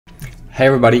Hey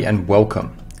everybody and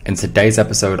welcome. In today's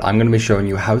episode, I'm going to be showing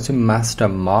you how to master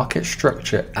market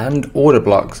structure and order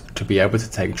blocks to be able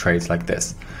to take trades like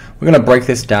this. We're going to break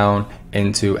this down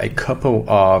into a couple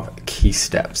of key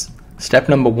steps. Step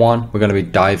number one, we're going to be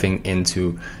diving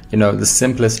into, the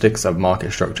simplistics of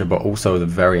market structure, but also the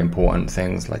very important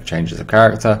things like changes of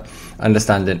character,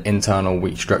 understanding internal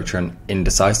weak structure and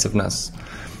indecisiveness.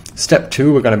 Step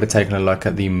two, we're going to be taking a look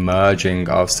at the merging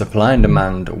of supply and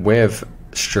demand with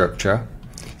structure.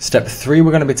 Step three,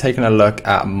 we're going to be taking a look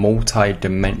at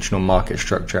multi-dimensional market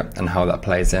structure and how that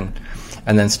plays in.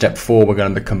 And then step four, we're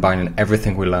going to be combining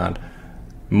everything we learned,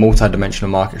 multi-dimensional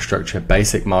market structure,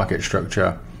 basic market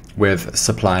structure with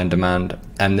supply and demand.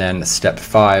 And then step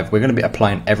five, we're going to be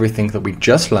applying everything that we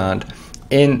just learned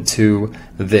into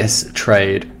this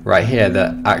trade right here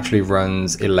that actually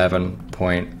runs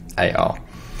 11.8R.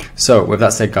 So with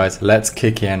that said, guys, let's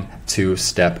kick in to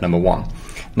step number one.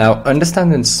 Now,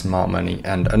 understanding smart money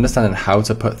and understanding how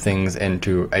to put things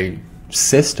into a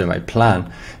system, a plan,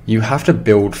 you have to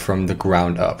build from the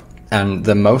ground up. And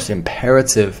the most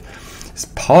imperative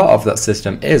part of that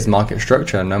system is market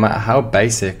structure. No matter how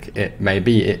basic it may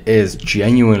be, it is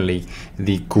genuinely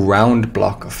the ground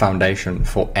block foundation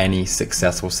for any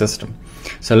successful system.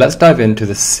 So let's dive into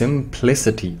the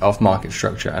simplicity of market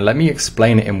structure and let me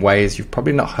explain it in ways you've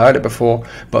probably not heard it before,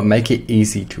 but make it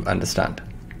easy to understand.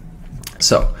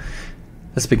 So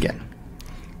let's begin.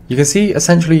 You can see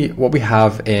essentially what we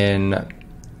have in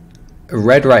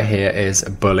red right here is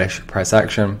bullish price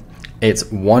action.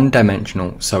 It's one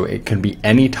dimensional, so it can be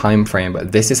any time frame,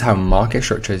 but this is how market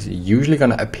structure is usually going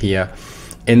to appear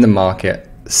in the market,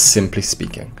 simply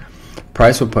speaking.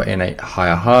 Price will put in a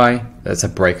higher high, that's a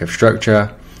break of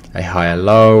structure, a higher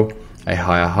low, a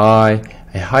higher high,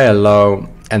 a higher low,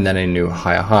 and then a new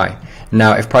higher high.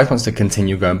 Now, if price wants to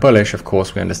continue going bullish, of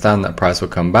course, we understand that price will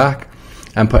come back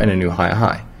and put in a new higher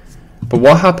high. But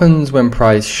what happens when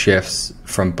price shifts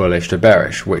from bullish to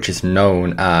bearish, which is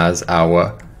known as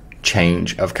our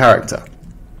change of character?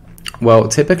 Well,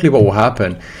 typically what will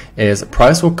happen is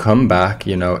price will come back,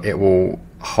 it will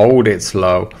hold its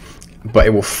low, but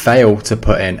it will fail to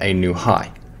put in a new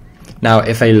high. Now,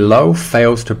 if a low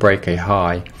fails to break a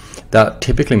high, that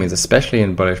typically means, especially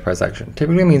in bullish price action,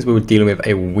 typically means we were dealing with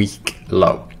a weak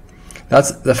low.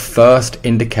 That's the first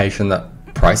indication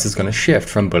that price is going to shift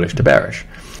from bullish to bearish.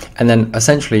 And then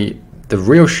essentially the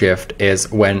real shift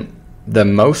is when the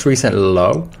most recent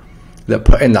low that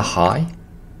put in the high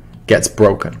gets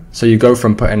broken. So you go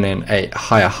from putting in a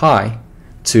higher high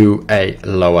to a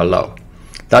lower low.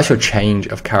 That's your change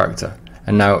of character.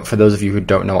 And now for those of you who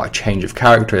don't know what a change of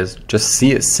character is, just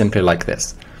see it simply like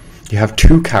this. You have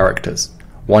two characters.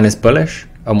 One is bullish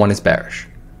and one is bearish.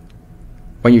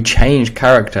 When you change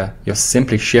character, you're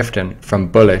simply shifting from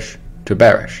bullish to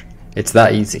bearish. It's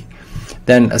that easy.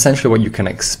 Then essentially what you can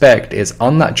expect is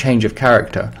on that change of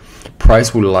character,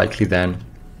 price will likely then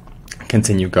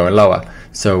continue going lower.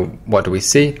 So what do we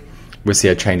see? We see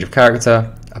a change of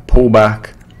character, a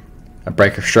pullback, a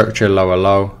break of structure, lower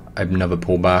low, another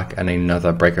pullback, and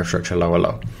another break of structure, lower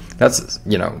low. That's,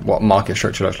 what market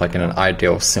structure looks like in an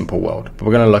ideal, simple world. But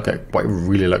we're going to look at what it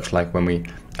really looks like when we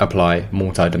apply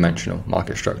multi-dimensional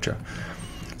market structure.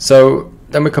 So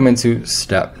then we come into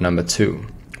step number two,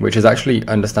 which is actually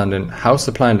understanding how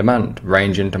supply and demand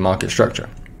range into market structure.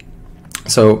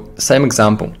 So same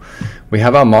example, we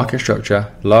have our market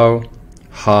structure, low,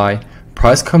 high,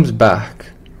 price comes back,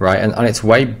 right? And on its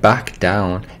way back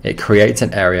down, it creates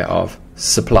an area of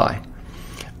supply.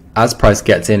 As price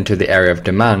gets into the area of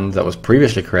demand that was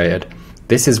previously created,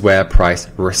 this is where price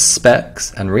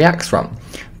respects and reacts from.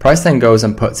 Price then goes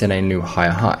and puts in a new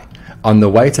higher high. On the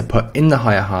way to put in the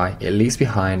higher high, it leaves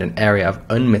behind an area of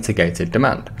unmitigated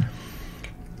demand.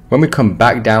 When we come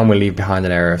back down, we leave behind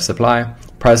an area of supply.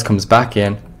 Price comes back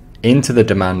into the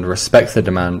demand, respects the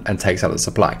demand, and takes out the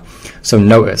supply. So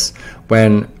notice,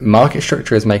 when market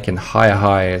structure is making higher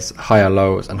highs, higher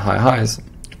lows, and higher highs,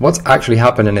 what's actually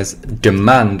happening is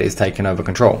demand is taking over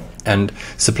control. And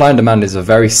supply and demand is a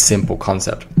very simple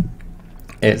concept.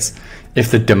 It's if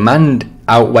the demand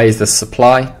outweighs the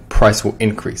supply, price will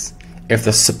increase. If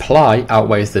the supply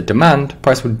outweighs the demand,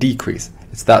 price will decrease.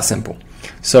 It's that simple.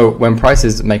 So when price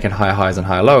is making higher highs and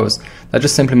higher lows, that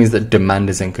just simply means that demand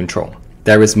is in control.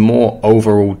 There is more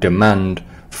overall demand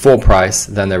for price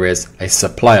than there is a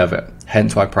supply of it,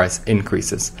 hence why price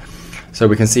increases. So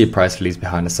we can see price leaves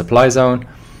behind a supply zone,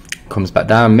 comes back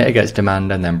down, mitigates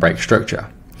demand, and then breaks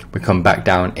structure. We come back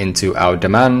down into our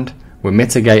demand, we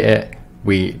mitigate it,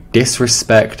 we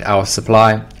disrespect our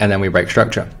supply, and then we break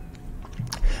structure.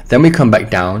 Then we come back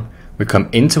down, we come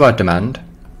into our demand,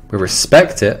 we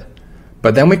respect it,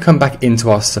 But then we come back into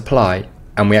our supply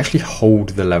and we actually hold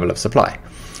the level of supply.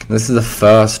 And this is the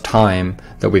first time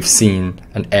that we've seen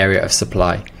an area of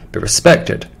supply be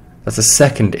respected. That's a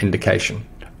second indication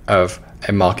of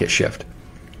a market shift.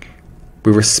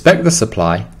 We respect the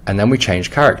supply and then we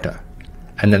change character.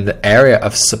 And then the area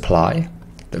of supply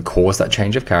that caused that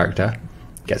change of character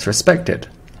gets respected.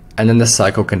 And then the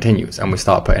cycle continues and we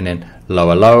start putting in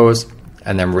lower lows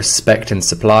and then respecting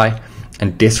supply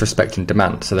and disrespecting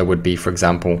demand. So there would be, for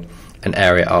example, an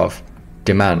area of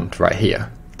demand right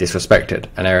here, disrespected,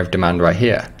 an area of demand right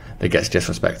here that gets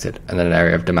disrespected, and then an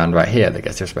area of demand right here that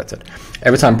gets disrespected.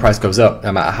 Every time price goes up,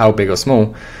 no matter how big or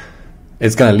small,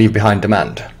 it's going to leave behind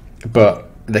demand. But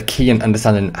the key in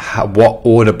understanding what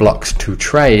order blocks to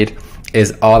trade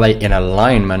is, are they in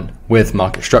alignment with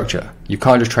market structure? You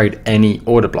can't just trade any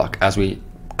order block, as we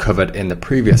covered in the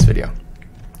previous video.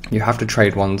 You have to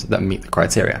trade ones that meet the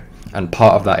criteria. And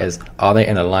part of that is, are they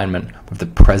in alignment with the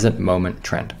present moment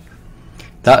trend?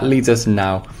 That leads us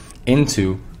now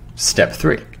into step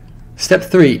 3. Step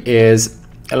 3 is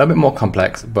a little bit more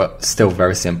complex, but still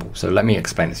very simple. So let me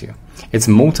explain it to you. It's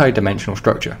multi-dimensional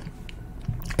structure.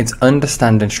 It's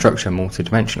understanding structure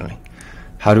multi-dimensionally.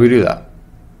 How do we do that?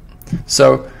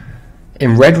 So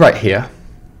in red right here,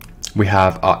 we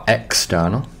have our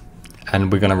external,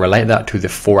 and we're going to relate that to the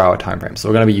 4-hour time frame. So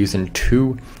we're going to be using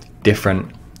 2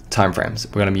 different time frames.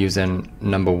 We're going to be using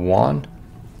number 1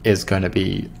 is going to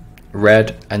be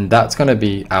red, and that's going to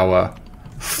be our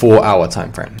 4-hour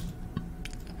time frame.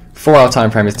 4-hour time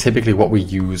frame is typically what we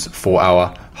use for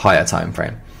our higher time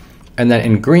frame. And then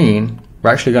in green,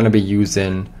 we're actually going to be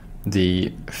using the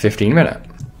 15-minute,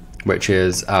 which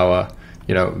is our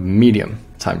medium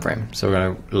time frame. So we're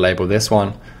going to label this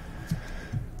one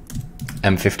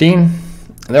M15.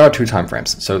 There are 2 time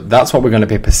frames, so that's what we're going to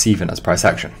be perceiving as price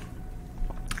action.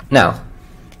 Now,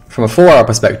 from a 4-hour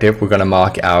perspective, we're going to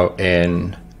mark it out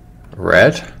in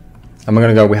red, and we're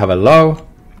going to go, we have a low,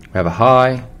 we have a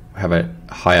high, we have a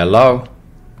higher low,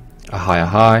 a higher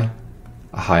high,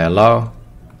 a higher low,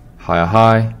 higher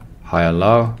high, higher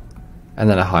low, and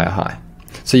then a higher high.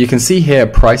 So you can see here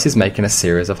price is making a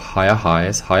series of higher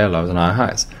highs, higher lows, and higher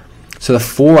highs. So the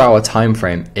 4-hour time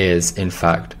frame is in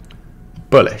fact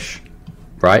bullish,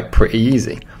 right? Pretty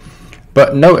easy.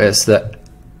 But notice that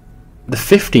the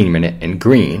 15-minute in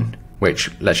green, which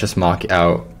let's just mark it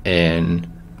out in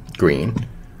green,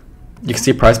 you can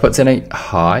see price puts in a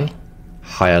high,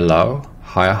 higher low,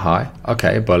 higher high,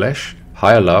 okay, bullish,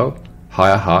 higher low,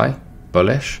 higher high,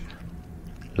 bullish,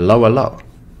 lower low.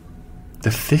 The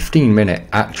 15-minute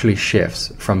actually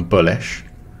shifts from bullish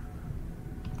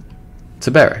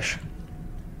to bearish.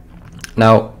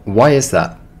 Now, why is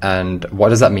that? And what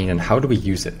does that mean? And how do we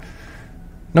use it?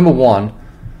 Number 1,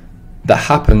 that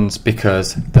happens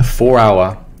because the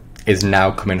 4-hour is now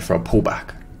coming for a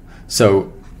pullback.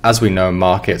 So as we know,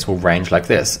 markets will range like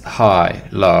this: high,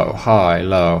 low, high,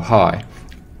 low, high.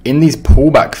 In these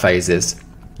pullback phases,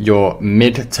 your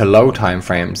mid to low time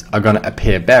frames are going to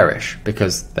appear bearish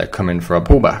because they're coming for a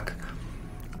pullback.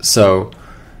 So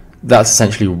that's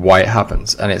essentially why it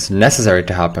happens, and it's necessary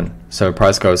to happen. So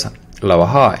price goes lower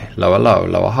high, lower low,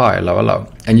 lower high, lower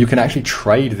low, and you can actually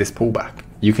trade this pullback.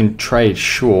 You can trade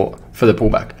short for the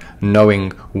pullback, knowing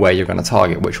where you're going to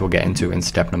target, which we'll get into in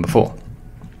step number 4.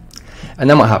 And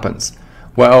then what happens?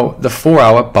 Well, the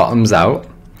 4-hour bottoms out,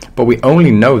 but we only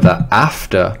know that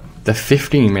after the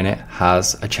 15-minute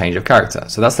has a change of character.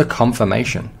 So that's the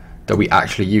confirmation that we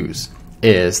actually use,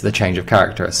 is the change of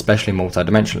character, especially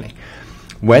multidimensionally.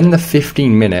 When the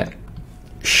 15-minute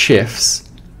shifts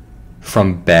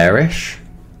from bearish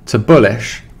to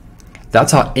bullish,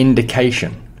 that's our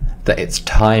indication that it's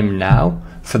time now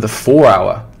for the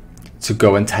 4-hour to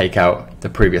go and take out the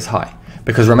previous high.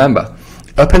 Because remember,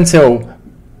 up until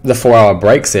the 4-hour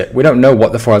breaks it, we don't know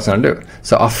what the 4-hour is going to do.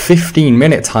 So our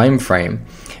 15-minute time frame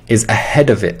is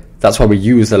ahead of it. That's why we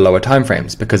use the lower time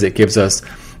frames, because it gives us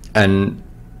an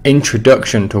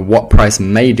introduction to what price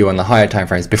may do on the higher time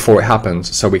frames before it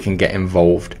happens, so we can get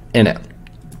involved in it.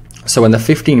 So when the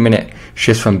 15-minute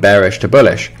shifts from bearish to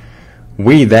bullish,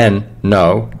 we then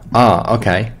know,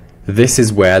 okay, this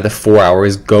is where the 4-hour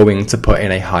is going to put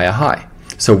in a higher high.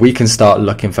 So we can start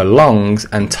looking for longs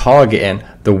and targeting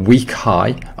the weak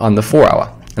high on the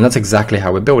 4-hour. And that's exactly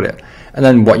how we build it. And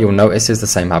then what you'll notice is the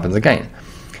same happens again.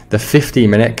 The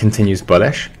 15-minute continues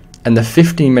bullish, and the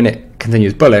 15-minute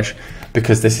continues bullish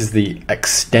because this is the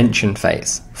extension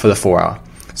phase for the 4-hour.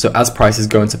 So as price is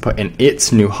going to put in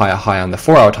its new higher high on the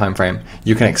 4-hour time frame,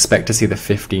 you can expect to see the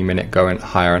 15-minute going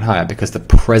higher and higher because the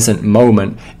present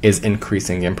moment is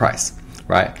increasing in price,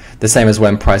 right? The same as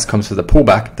when price comes to the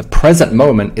pullback, the present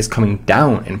moment is coming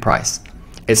down in price.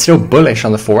 It's still bullish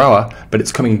on the 4 hour, but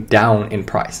it's coming down in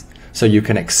price. So you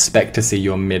can expect to see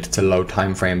your mid to low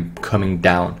time frame coming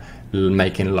down,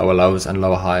 making lower lows and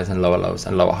lower highs and lower lows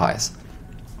and lower highs.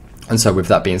 And so with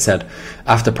that being said,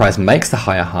 after price makes the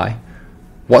higher high,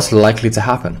 what's likely to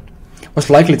happen? What's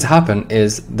likely to happen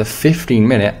is the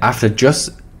 15-minute, after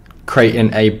just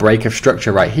creating a break of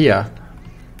structure right here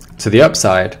to the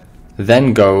upside,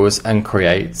 then goes and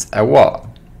creates a what?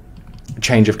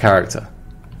 Change of character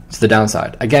to the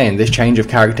downside. Again, this change of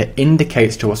character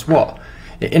indicates to us what?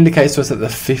 It indicates to us that the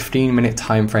 15-minute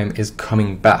time frame is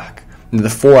coming back. The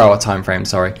 4-hour time frame,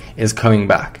 sorry, is coming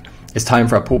back. It's time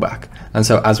for a pullback. And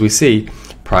so as we see,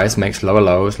 price makes lower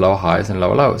lows, lower highs, and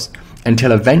lower lows,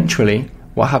 until eventually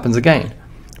what happens again?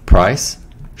 Price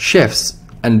shifts,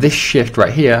 and this shift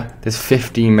right here, this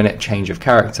 15-minute change of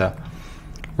character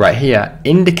right here,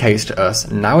 indicates to us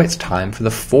now it's time for the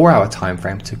 4-hour time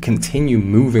frame to continue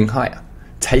moving higher,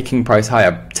 taking price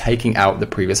higher, taking out the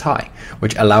previous high,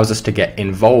 which allows us to get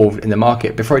involved in the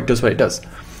market before it does what it does.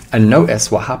 And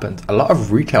notice what happened. A lot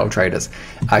of retail traders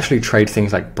actually trade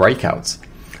things like breakouts.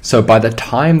 So by the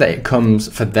time that it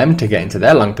comes for them to get into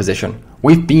their long position,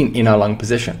 we've been in our long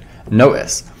position.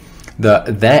 Notice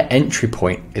that their entry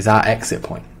point is our exit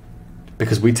point,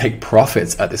 because we take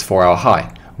profits at this 4-hour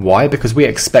high. Why? Because we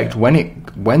expect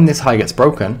when this high gets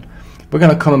broken, we're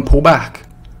going to come and pull back.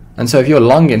 And so if you're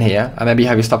long in here, and maybe you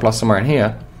have your stop loss somewhere in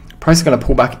here, price is going to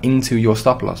pull back into your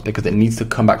stop loss because it needs to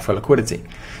come back for liquidity.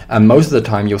 And most of the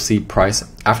time you'll see price,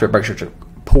 after it breaks structure,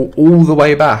 pull all the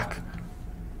way back.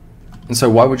 And so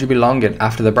why would you be long in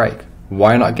after the break?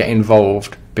 Why not get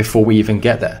involved before we even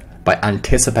get there? By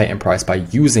anticipating price, by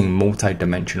using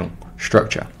multi-dimensional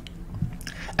structure.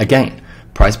 Again,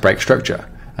 price break structure.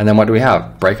 And then what do we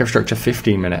have? Break of structure,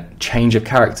 15-minute, change of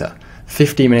character.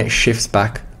 15-minute shifts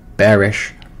back,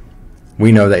 bearish.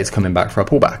 We know that it's coming back for a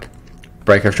pullback.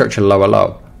 Break of structure, lower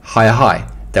low, higher high.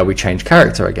 Then we change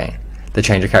character again. The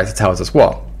change of character tells us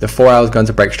what? The 4 hours going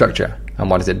to break structure. And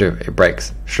what does it do? It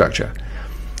breaks structure.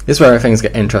 This is where things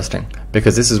get interesting,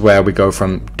 because this is where we go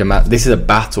from demand. This is a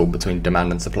battle between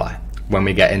demand and supply. When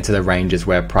we get into the ranges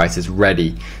where price is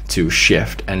ready to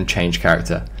shift and change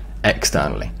character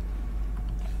externally.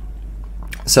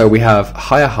 So we have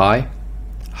higher high,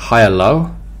 higher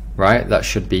low, right? That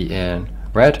should be in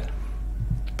red.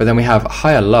 But then we have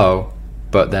higher low,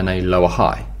 but then a lower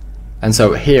high. And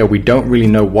so here we don't really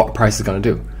know what price is going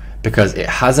to do, because it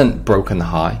hasn't broken the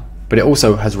high, but it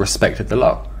also has respected the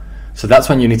low. So that's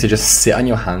when you need to just sit on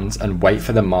your hands and wait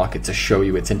for the market to show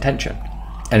you its intention.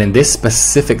 And in this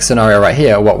specific scenario right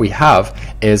here, what we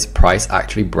have is price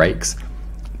actually breaks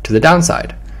to the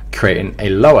downside, creating a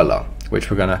lower low,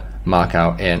 which we're going to mark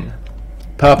out in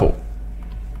purple.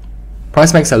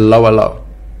 Price makes a lower low.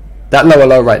 That lower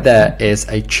low right there is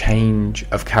a change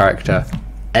of character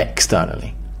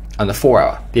externally. And the 4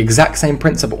 hour, the exact same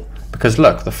principle, because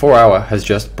look, the 4 hour has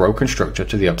just broken structure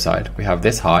to the upside. We have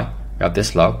this high, we have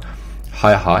this low,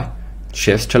 higher high,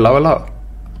 shifts to lower low.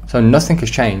 So nothing has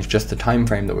changed, just the time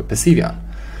frame that we're perceiving on.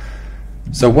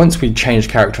 So once we change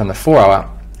character on the 4 hour,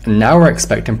 now we're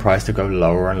expecting price to go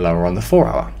lower and lower on the 4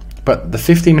 hour. But the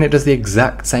 15-minute does the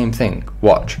exact same thing.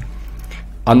 Watch.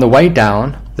 On the way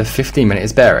down, the 15-minute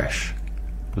is bearish.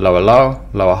 Lower low,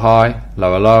 lower high,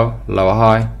 lower low, lower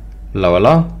high, lower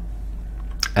low.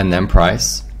 And then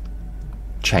price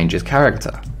changes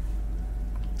character.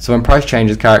 So when price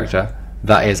changes character,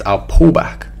 that is our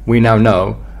pullback. We now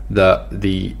know that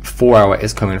the 4 hour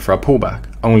is coming for a pullback.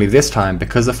 Only this time,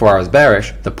 because the 4 hour is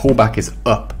bearish, the pullback is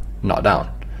up, not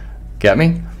down. Get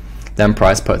me? Then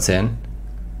price puts in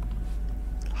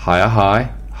higher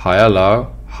high, higher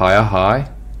low, higher high,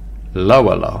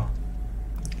 lower low.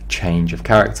 Change of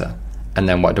character. And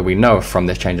then what do we know from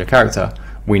this change of character?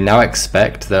 We now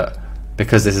expect that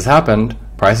because this has happened,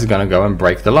 price is going to go and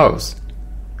break the lows.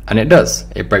 And it does.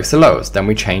 It breaks the lows. Then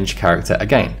we change character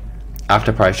again.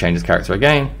 After price changes character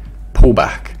again,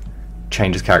 pullback.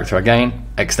 Changes character again,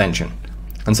 extension.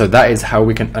 And so that is how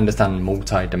we can understand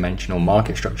multi-dimensional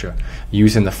market structure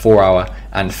using the 4 hour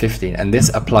and 15. And this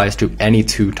applies to any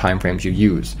two time frames you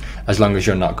use, as long as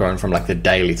you're not going from like the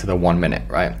daily to the 1 minute,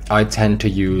 right? I tend to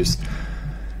use,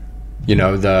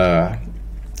 the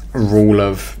rule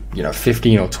of,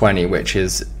 15 or 20, which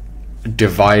is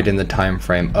dividing the time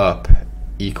frame up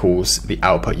equals the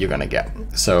output you're going to get.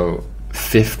 So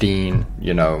 15,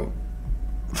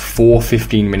 4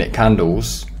 15-minute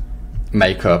candles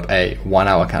make up a 1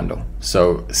 hour candle.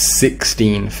 So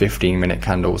 16 15-minute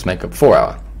candles make up 4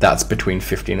 hour. That's between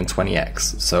 15 and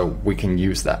 20x. So we can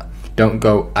use that. Don't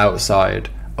go outside,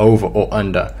 over or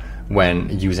under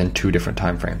when using two different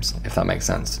time frames, if that makes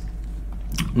sense.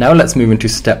 Now let's move into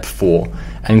step 4,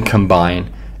 and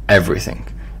combine everything.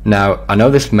 Now, I know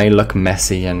this may look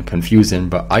messy and confusing,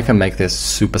 but I can make this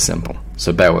super simple,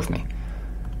 so bear with me.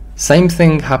 Same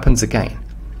thing happens again.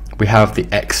 We have the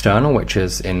external, which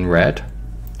is in red,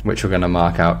 which we're going to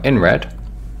mark out in red.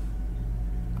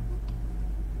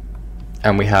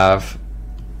 And we have,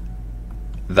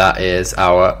 that is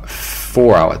our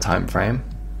 4-hour time frame.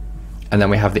 And then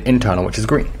we have the internal, which is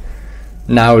green.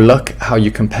 Now look how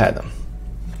you compare them.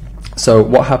 So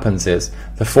what happens is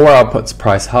the 4-hour puts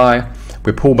price high,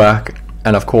 we pull back,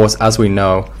 and of course, as we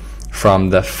know from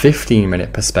the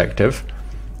 15-minute perspective,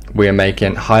 we are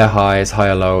making higher highs,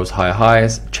 higher lows, higher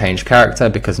highs, change character,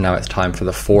 because now it's time for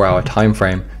the 4-hour time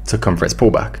frame to come for its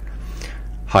pullback.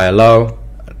 Higher low,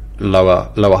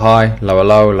 lower high, lower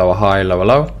low, lower high, lower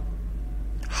low,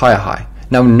 higher high.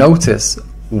 Now notice,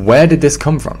 where did this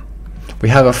come from? We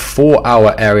have a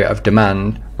 4-hour area of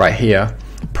demand right here.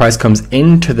 Price comes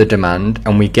into the demand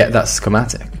and we get that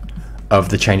schematic of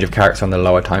the change of character on the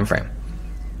lower time frame.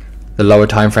 The lower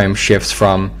time frame shifts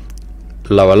from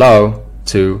lower low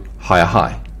to higher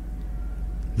high.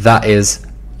 That is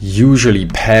usually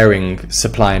pairing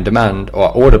supply and demand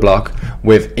or order block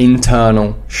with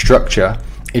internal structure.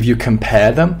 If you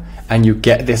compare them and you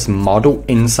get this model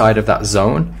inside of that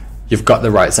zone, you've got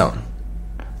the right zone.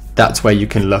 That's where you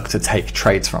can look to take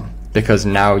trades from, because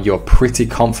now you're pretty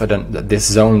confident that this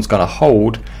zone's going to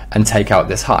hold and take out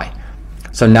this high.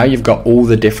 So now you've got all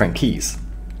the different keys.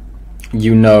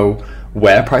 You know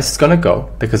where price is going to go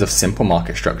because of simple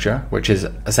market structure, which is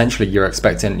essentially you're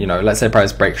expecting, let's say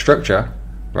price breaks structure,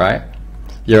 right?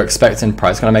 You're expecting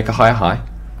price going to make a higher high.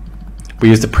 We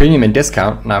use the premium and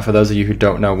discount. Now, for those of you who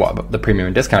don't know what the premium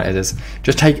and discount is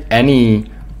just take any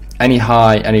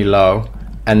high, any low,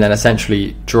 and then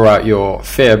essentially draw out your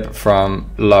fib from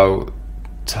low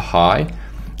to high.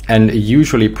 And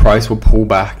usually price will pull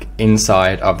back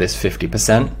inside of this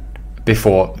 50%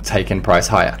 before taking price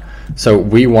higher. So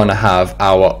we want to have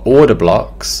our order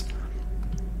blocks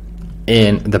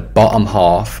in the bottom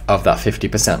half of that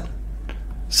 50%.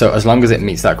 So as long as it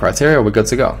meets that criteria, we're good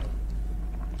to go.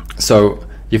 So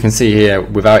you can see here,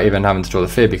 without even having to draw the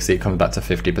fib, you can see it comes back to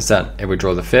 50%. If we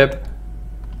draw the fib,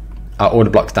 our order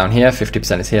block's down here,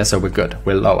 50% is here, so we're good,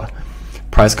 we're lower.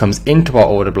 Price comes into our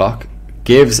order block,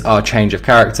 gives our change of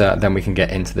character, then we can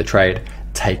get into the trade,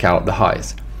 take out the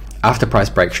highs. After price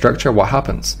break structure, what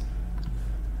happens?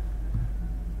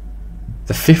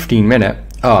 The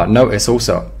 15-minute, notice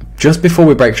also, just before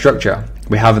we break structure,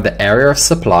 we have the area of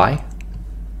supply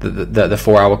that the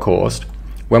 4-hour caused.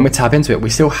 When we tap into it, we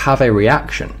still have a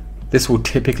reaction. This will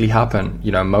typically happen,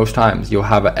 most times. You'll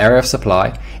have an area of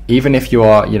supply, even if you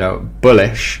are,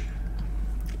 bullish.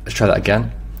 Let's try that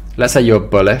again. Let's say you're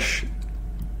bullish.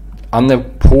 On the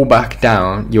pullback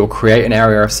down, you'll create an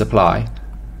area of supply.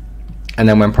 And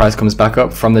then when price comes back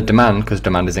up from the demand, because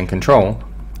demand is in control,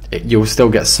 you'll still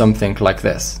get something like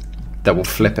this that will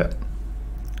flip it.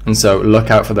 And so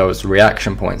look out for those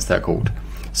reaction points, they're called.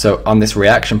 So on this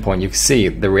reaction point, you can see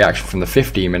the reaction from the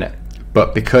 15-minute,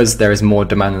 but because there is more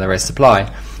demand than there is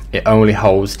supply, it only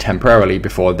holds temporarily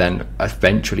before then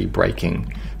eventually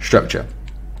breaking structure.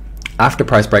 After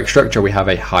price break structure, we have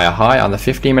a higher high on the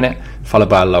 15-minute, followed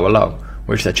by a lower low,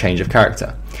 which is a change of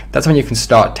character. That's when you can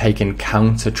start taking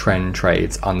counter trend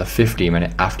trades on the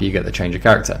 15-minute after you get the change of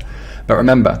character. But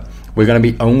remember, we're going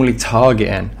to be only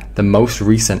targeting the most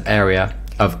recent area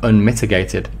of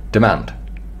unmitigated demand.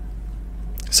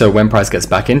 So when price gets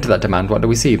back into that demand, what do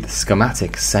we see? The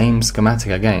schematic, same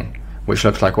schematic again, which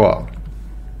looks like what?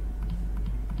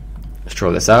 Let's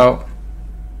draw this out.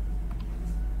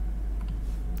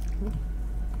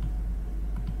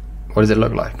 What does it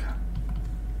look like?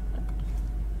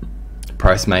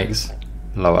 Price makes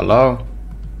lower low,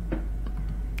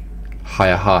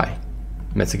 higher high,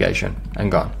 mitigation,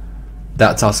 and gone.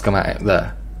 That's our schematic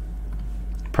there.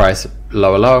 Price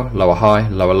lower low, lower high,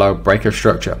 lower low, break of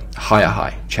structure, higher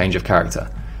high, change of character.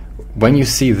 When you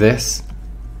see this,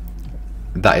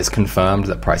 that is confirmed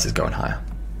that price is going higher,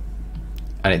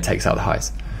 and it takes out the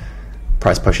highs.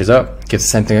 Price pushes up, gives the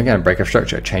same thing again, break of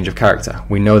structure, change of character.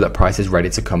 We know that price is ready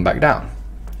to come back down.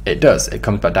 It does, it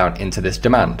comes back down into this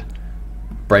demand.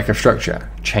 Break of structure,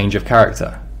 change of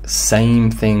character.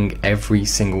 Same thing every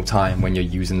single time when you're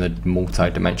using the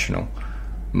multi-dimensional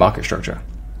market structure.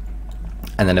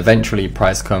 And then eventually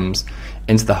price comes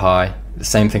into the high, the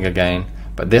same thing again,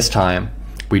 but this time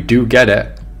we do get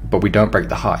it, but we don't break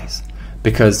the highs.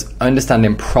 Because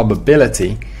understanding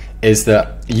probability is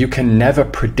that you can never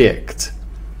predict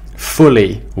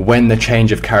fully when the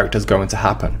change of character is going to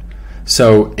happen.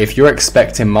 So if you're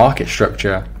expecting market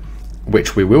structure,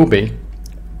 which we will be,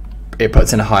 it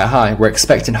puts in a higher high, we're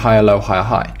expecting higher low, higher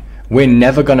high. we're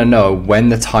never going to know when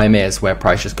the time is where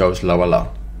price just goes lower low,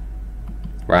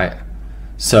 right?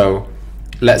 So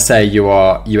let's say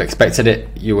you expected it,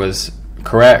 you was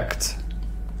correct,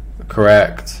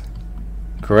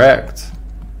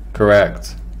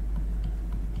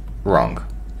 wrong.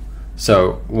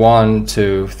 So 1,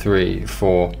 2, 3,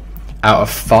 4 out of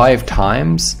 5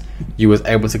 times you was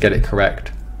able to get it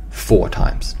correct 4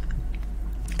 times.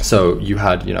 So you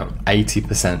had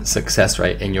 80% success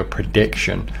rate in your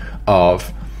prediction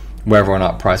of whether or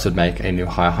not price would make a new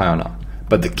higher high or not.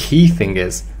 But the key thing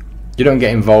is you don't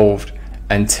get involved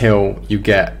until you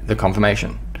get the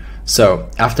confirmation. So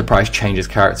after price changes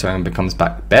character and becomes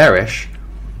back bearish,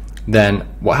 then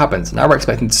what happens? Now we're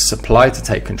expecting supply to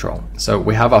take control. So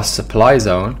we have our supply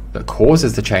zone that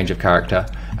causes the change of character,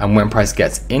 and when price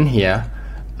gets in here,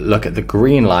 look at the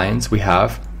green lines, we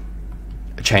have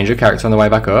a change of character on the way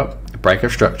back up, a break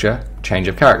of structure, change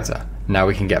of character. Now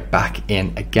we can get back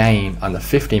in again on the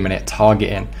 15-minute,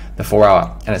 targeting the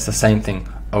 4-hour, and it's the same thing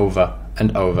over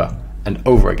and over and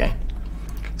over again.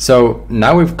 So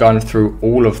now we've gone through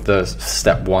all of the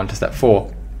step 1 to step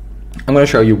 4. I'm going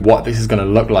to show you what this is going to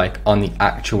look like on the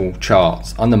actual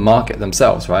charts, on the market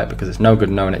themselves, right? Because it's no good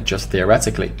knowing it just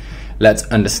theoretically. Let's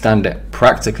understand it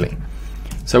practically.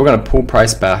 So we're going to pull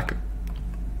price back,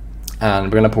 and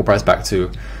we're going to pull price back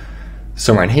to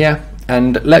somewhere in here,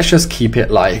 and let's just keep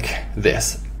it like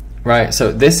this, right?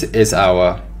 So this is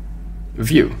our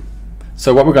view.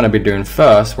 So what we're going to be doing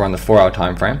first, we're on the 4-hour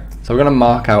time frame. So we're going to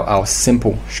mark out our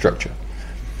simple structure.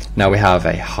 Now we have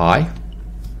a high,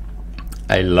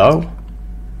 a low,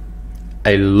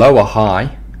 a lower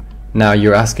high. Now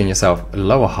you're asking yourself, a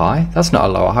lower high? That's not a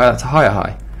lower high, that's a higher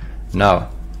high. No,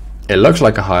 it looks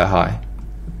like a higher high,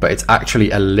 but it's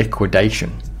actually a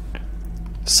liquidation.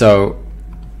 So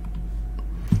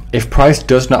if price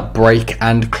does not break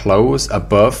and close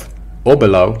above or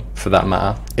below, for that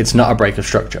matter, it's not a break of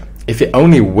structure. If it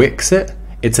only wicks it,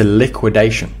 it's a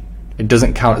liquidation. It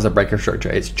doesn't count as a break of structure,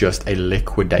 it's just a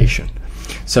liquidation.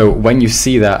 So when you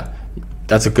see that,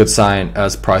 that's a good sign,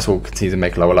 as price will continue to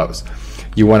make lower lows.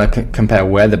 You want to compare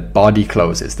where the body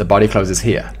closes. The body closes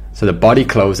here. So the body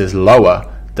close is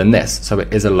lower than this, so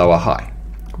it is a lower high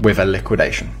with a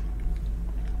liquidation.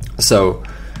 So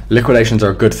liquidations are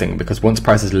a good thing, because once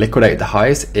price has liquidated the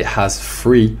highs, it has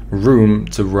free room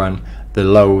to run the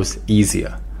lows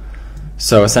easier.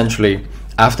 So essentially,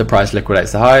 after price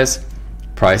liquidates the highs,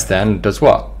 price then does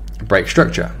what? Break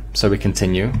structure. So we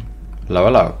continue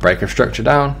lower low, break of structure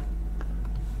down,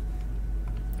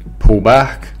 pull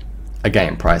back,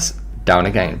 again price down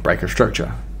again, break of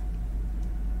structure.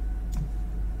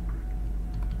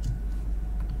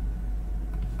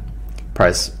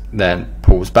 Price then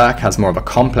pulls back, has more of a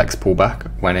complex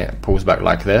pullback. When it pulls back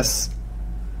like this,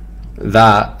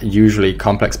 that usually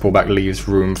complex pullback leaves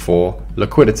room for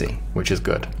liquidity, which is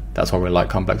good. That's why we like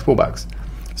complex pullbacks.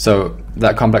 So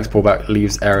that complex pullback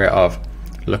leaves area of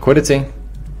liquidity.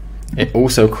 It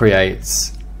also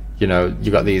creates, you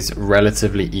got these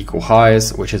relatively equal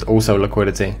highs, which is also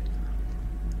liquidity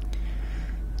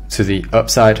to the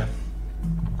upside.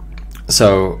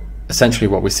 So essentially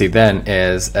what we see then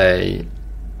is a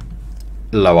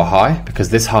lower high, because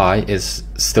this high is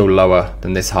still lower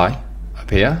than this high up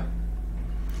here,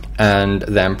 and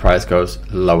then price goes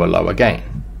lower low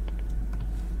again.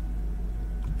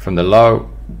 From the low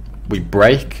we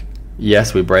break,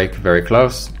 yes, we break very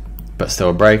close, but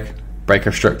still a break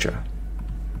of structure.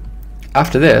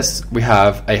 After this we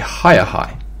have a higher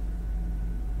high.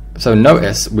 So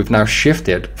notice we've now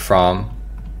shifted from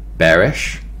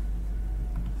bearish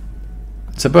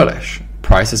to bullish.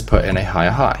 Price is put in a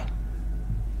higher high.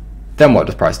 Then what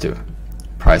does price do?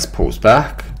 Price pulls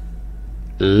back,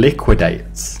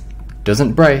 liquidates,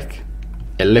 doesn't break,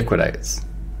 it liquidates,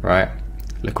 right?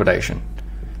 Liquidation.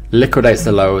 Liquidates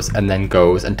the lows and then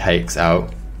goes and takes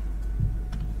out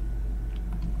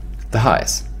the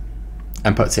highs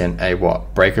and puts in a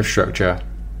what? Break of structure,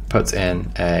 puts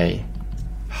in a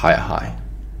higher high.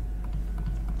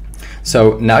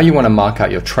 So now you want to mark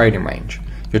out your trading range.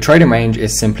 Your trading range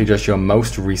is simply just your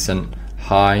most recent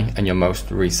high and your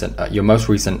most recent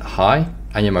high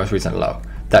and your most recent low.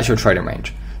 That's your trading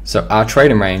range. So our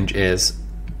trading range is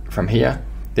from here.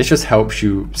 This just helps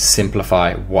you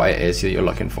simplify what it is that you're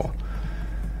looking for.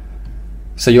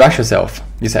 So you ask yourself,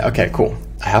 you say, okay, cool,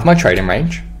 I have my trading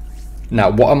range. Now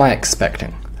what am I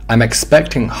expecting? I'm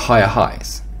expecting higher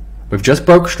highs. We've just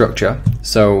broke structure,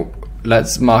 so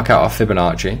let's mark out our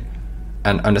Fibonacci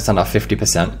and understand our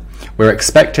 50%. We're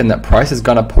expecting that price is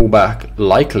going to pull back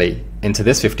likely into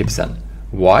this 50%.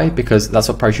 Why? Because that's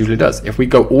what price usually does. If we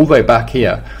go all the way back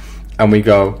here and we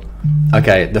go,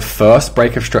 okay, the first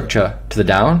break of structure to the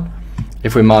down,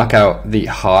 if we mark out the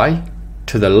high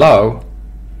to the low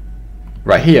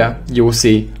right here, you will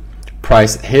see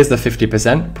price, here's the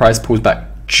 50%, price pulls back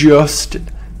just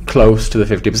close to the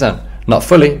 50%. Not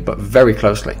fully, but very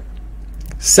closely.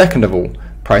 Second of all,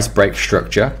 price breaks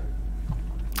structure.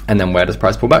 And then where does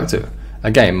price pull back to?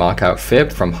 Again, mark out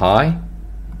fib from high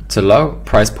to low.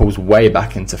 Price pulls way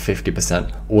back into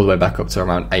 50%, all the way back up to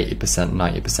around 80%,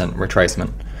 90%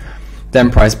 retracement.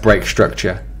 Then price breaks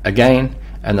structure again.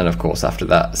 And then of course after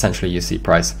that, essentially you see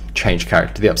price change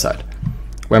character to the upside.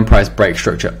 When price breaks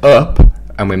structure up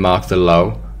and we mark the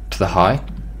low to the high,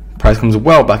 price comes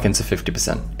well back into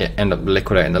 50%. It ends up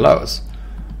liquidating the lows.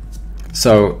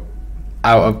 So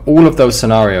out of all of those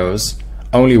scenarios,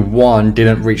 only one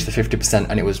didn't reach the 50%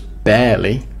 and it was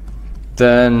barely,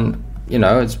 then you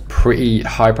know it's pretty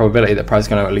high probability that price is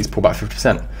going to at least pull back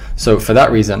 50%. So for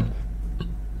that reason,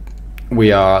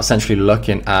 we are essentially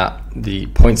looking at the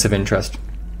points of interest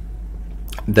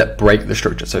that break the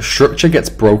structure. So structure gets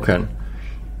broken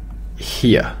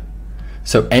here.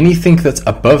 So anything that's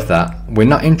above that, we're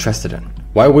not interested in.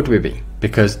 Why would we be?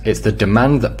 Because it's the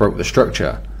demand that broke the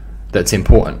structure that's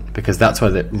important, because that's where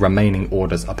the remaining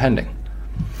orders are pending.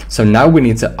 So now we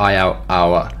need to eye out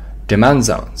our demand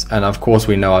zones. And of course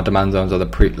we know our demand zones are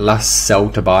the last sell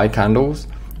to buy candles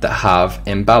that have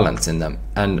imbalance in them.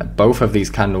 And both of these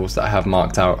candles that I have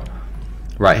marked out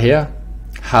right here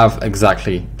have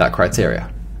exactly that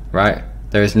criteria, right?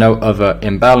 There is no other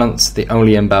imbalance. The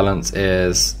only imbalance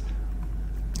is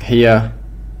here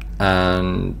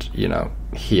and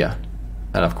here,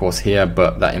 and of course here,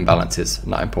 but that imbalance is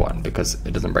not important because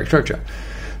it doesn't break structure.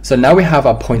 So now we have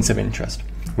our points of interest.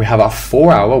 We have our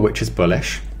 4 hour, which is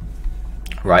bullish,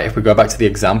 right? If we go back to the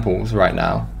examples right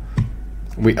now,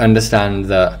 we understand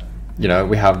that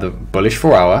we have the bullish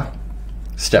 4 hour.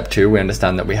 Step 2, we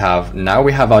understand that we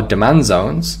have our demand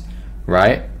zones,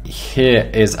 right? Here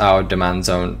is our demand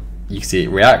zone. You see it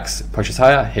reacts, pushes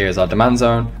higher. Here's our demand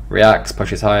zone, reacts,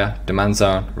 pushes higher, demand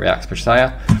zone, reacts, pushes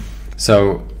higher.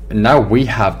 So now we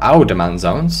have our demand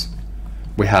zones.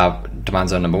 We have demand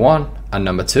zone number 1 and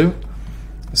number 2.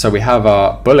 So we have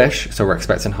our bullish, so we're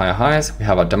expecting higher highs. We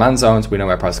have our demand zones, we know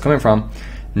where price is coming from.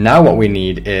 Now what we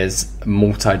need is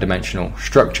multi-dimensional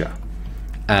structure.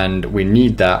 And we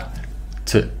need that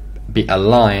to be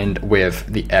aligned with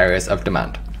the areas of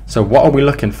demand. So what are we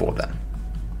looking for then?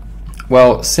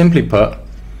 Well, simply put,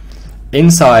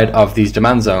 inside of these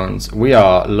demand zones, we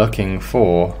are looking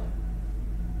for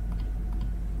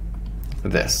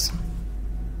this.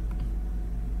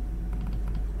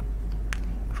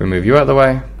 If we move you out of the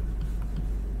way,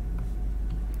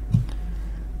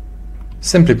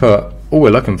 simply put, all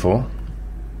we're looking for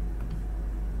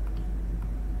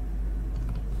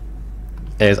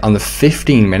is on the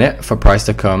 15-minute for price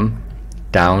to come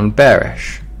down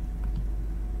bearish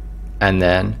and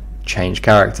then change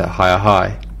character, higher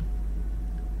high.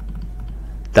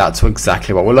 That's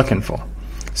exactly what we're looking for.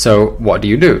 So what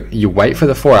do? You wait for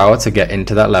the 4 hour to get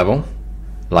into that level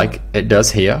like it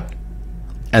does here,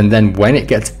 and then when it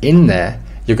gets in there,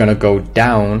 you're going to go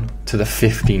down to the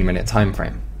 15-minute time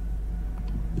frame.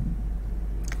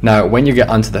 Now when you get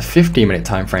onto the 15-minute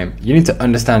time frame, you need to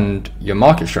understand your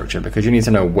market structure, because you need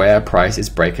to know where price is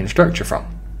breaking structure from.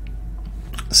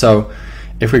 So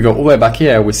if we go all the way back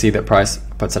here, we see that price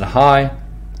puts in a high,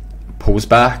 pulls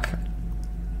back,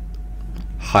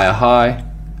 higher high,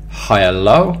 higher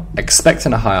low,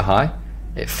 expecting a higher high.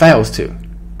 It fails to.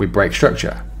 We break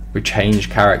structure. We change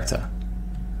character.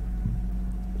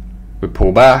 We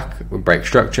pull back, we break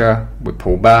structure, we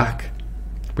pull back,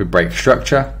 we break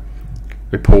structure.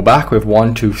 We pull back with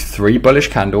 1, 2, 3 bullish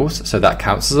candles, so that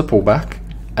counts as a pullback,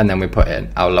 and then we put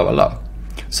in our lower low.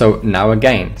 So now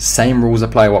again, same rules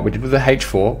apply. What we did with the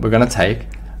H4, we're going to take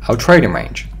our trading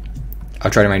range. Our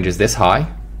trading range is this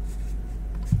high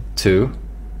to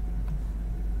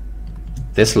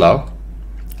this low,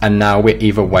 and now we're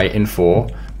either waiting for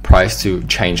price to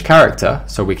change character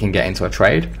so we can get into a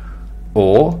trade,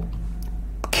 or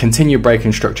continue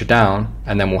breaking structure down,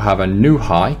 and then we'll have a new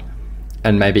high,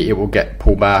 and maybe it will get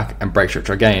pulled back and break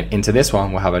structure again into this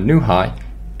one. We'll have a new high,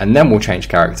 and then we'll change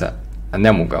character, and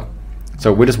then we'll go.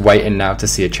 So we're just waiting now to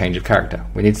see a change of character.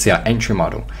 We need to see our entry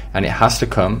model, and it has to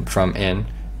come from in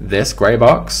this gray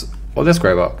box or this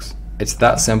gray box. It's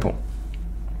that simple.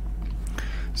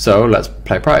 So let's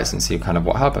play price and see kind of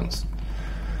what happens.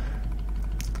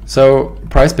 So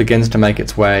price begins to make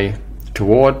its way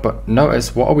toward, but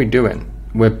notice, what are we doing?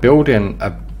 We're building a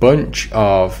bunch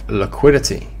of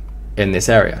liquidity in this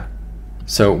area.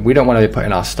 So we don't want to be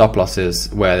putting our stop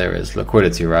losses where there is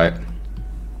liquidity, right?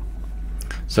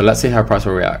 So let's see how price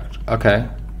will react.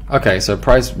 Okay, so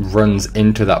price runs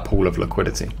into that pool of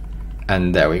liquidity.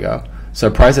 And there we go. So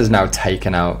price has now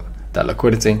taken out that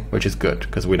liquidity, which is good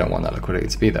because we don't want that liquidity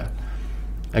to be there.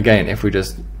 Again, if we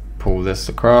just pull this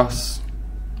across,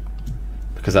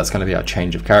 because that's going to be our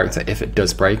change of character if it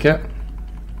does break it.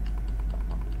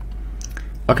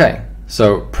 Okay,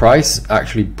 so price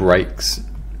actually breaks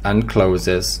and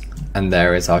closes, and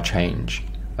there is our change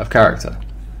of character.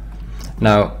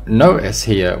 Now notice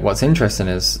here, what's interesting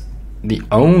is the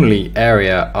only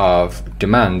area of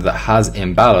demand that has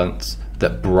imbalance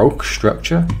that broke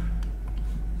structure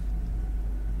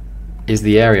is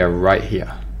the area right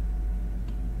here.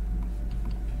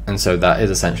 And so that is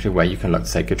essentially where you can look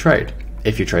to take a trade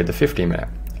if you trade the 15-minute.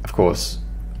 Of course,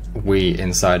 we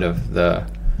inside of the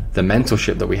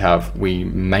mentorship that we have, we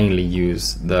mainly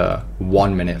use the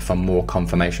 1 minute for more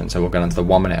confirmation. So we'll go into the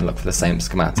 1 minute and look for the same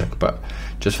schematic, but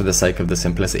just for the sake of the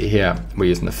simplicity here, we're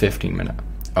using the 15-minute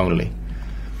only.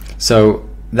 So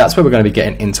that's where we're going to be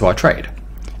getting into our trade.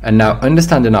 And now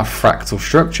understanding our fractal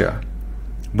structure,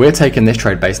 we're taking this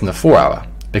trade based on the 4 hour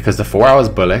because the 4 hour is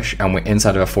bullish and we're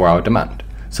inside of a 4 hour demand.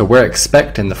 So we're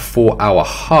expecting the 4 hour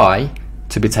high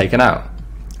to be taken out.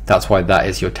 That's why that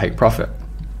is your take profit.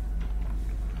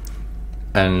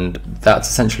 And that's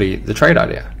essentially the trade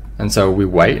idea. And so we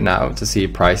wait now to see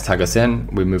price tag us in,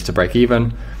 we move to break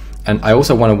even. And I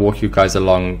also want to walk you guys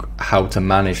along how to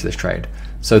manage this trade.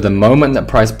 So the moment that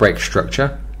price breaks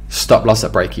structure, stop loss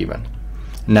at break even.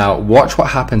 Now watch what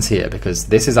happens here, because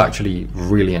this is actually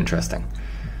really interesting.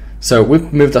 So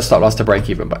we've moved our stop loss to break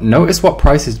even, but notice what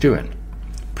price is doing.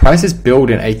 Price is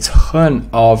building a ton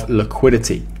of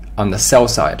liquidity on the sell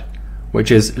side,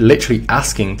 which is literally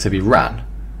asking to be ran.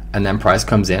 And then price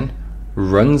comes in,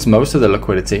 runs most of the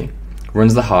liquidity,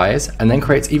 runs the highs, and then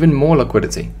creates even more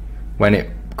liquidity when it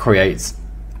creates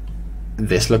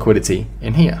this liquidity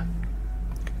in here.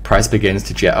 Price begins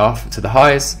to jet off to the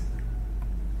highs,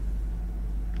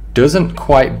 doesn't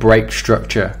quite break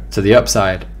structure to the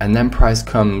upside, and then price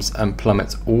comes and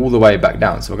plummets all the way back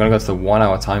down. So we're going to go to the 1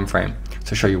 hour time frame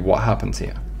to show you what happens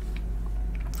here.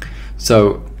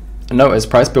 So notice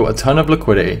price built a ton of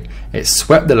liquidity, it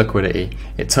swept the liquidity,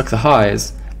 it took the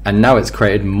highs, and now it's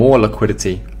created more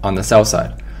liquidity on the sell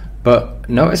side. But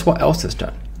notice what else it's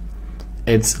done.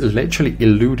 It's literally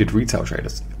eluded retail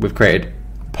traders. We've created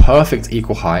perfect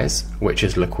equal highs, which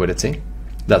is liquidity.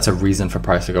 That's a reason for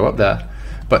price to go up there.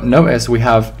 But notice we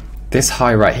have this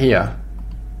high right here.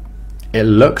 It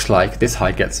looks like this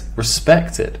high gets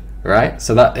respected, right?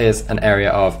 So that is an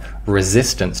area of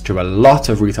resistance to a lot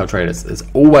of retail traders. There's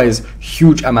always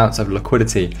huge amounts of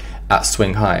liquidity at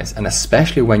swing highs, and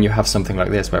especially when you have something like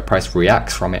this where price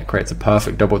reacts from it, creates a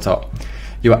perfect double top,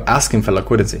 you are asking for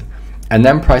liquidity. And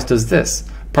then price does this.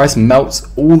 Price melts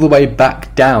all the way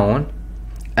back down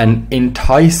and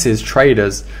entices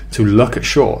traders to look at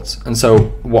shorts. And so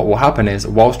what will happen is,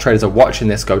 whilst traders are watching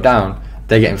this go down,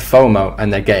 they're getting FOMO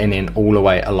and they're getting in all the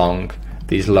way along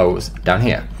these lows down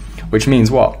here. Which means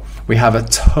what? We have a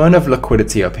ton of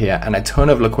liquidity up here and a ton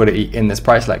of liquidity in this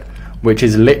price leg, which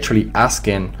is literally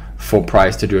asking for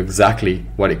price to do exactly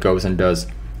what it goes and does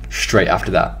straight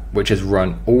after that, which is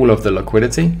run all of the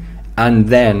liquidity and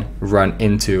then run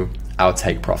into our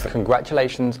take profit.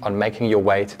 Congratulations on making your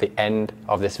way to the end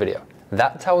of this video.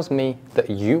 That tells me that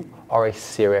you are a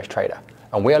serious trader,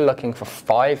 and we are looking for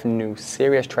 5 new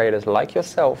serious traders like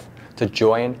yourself to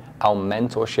join our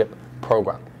mentorship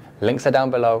program. Links are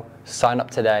down below. Sign up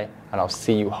today, and I'll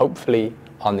see you hopefully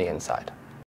on the inside.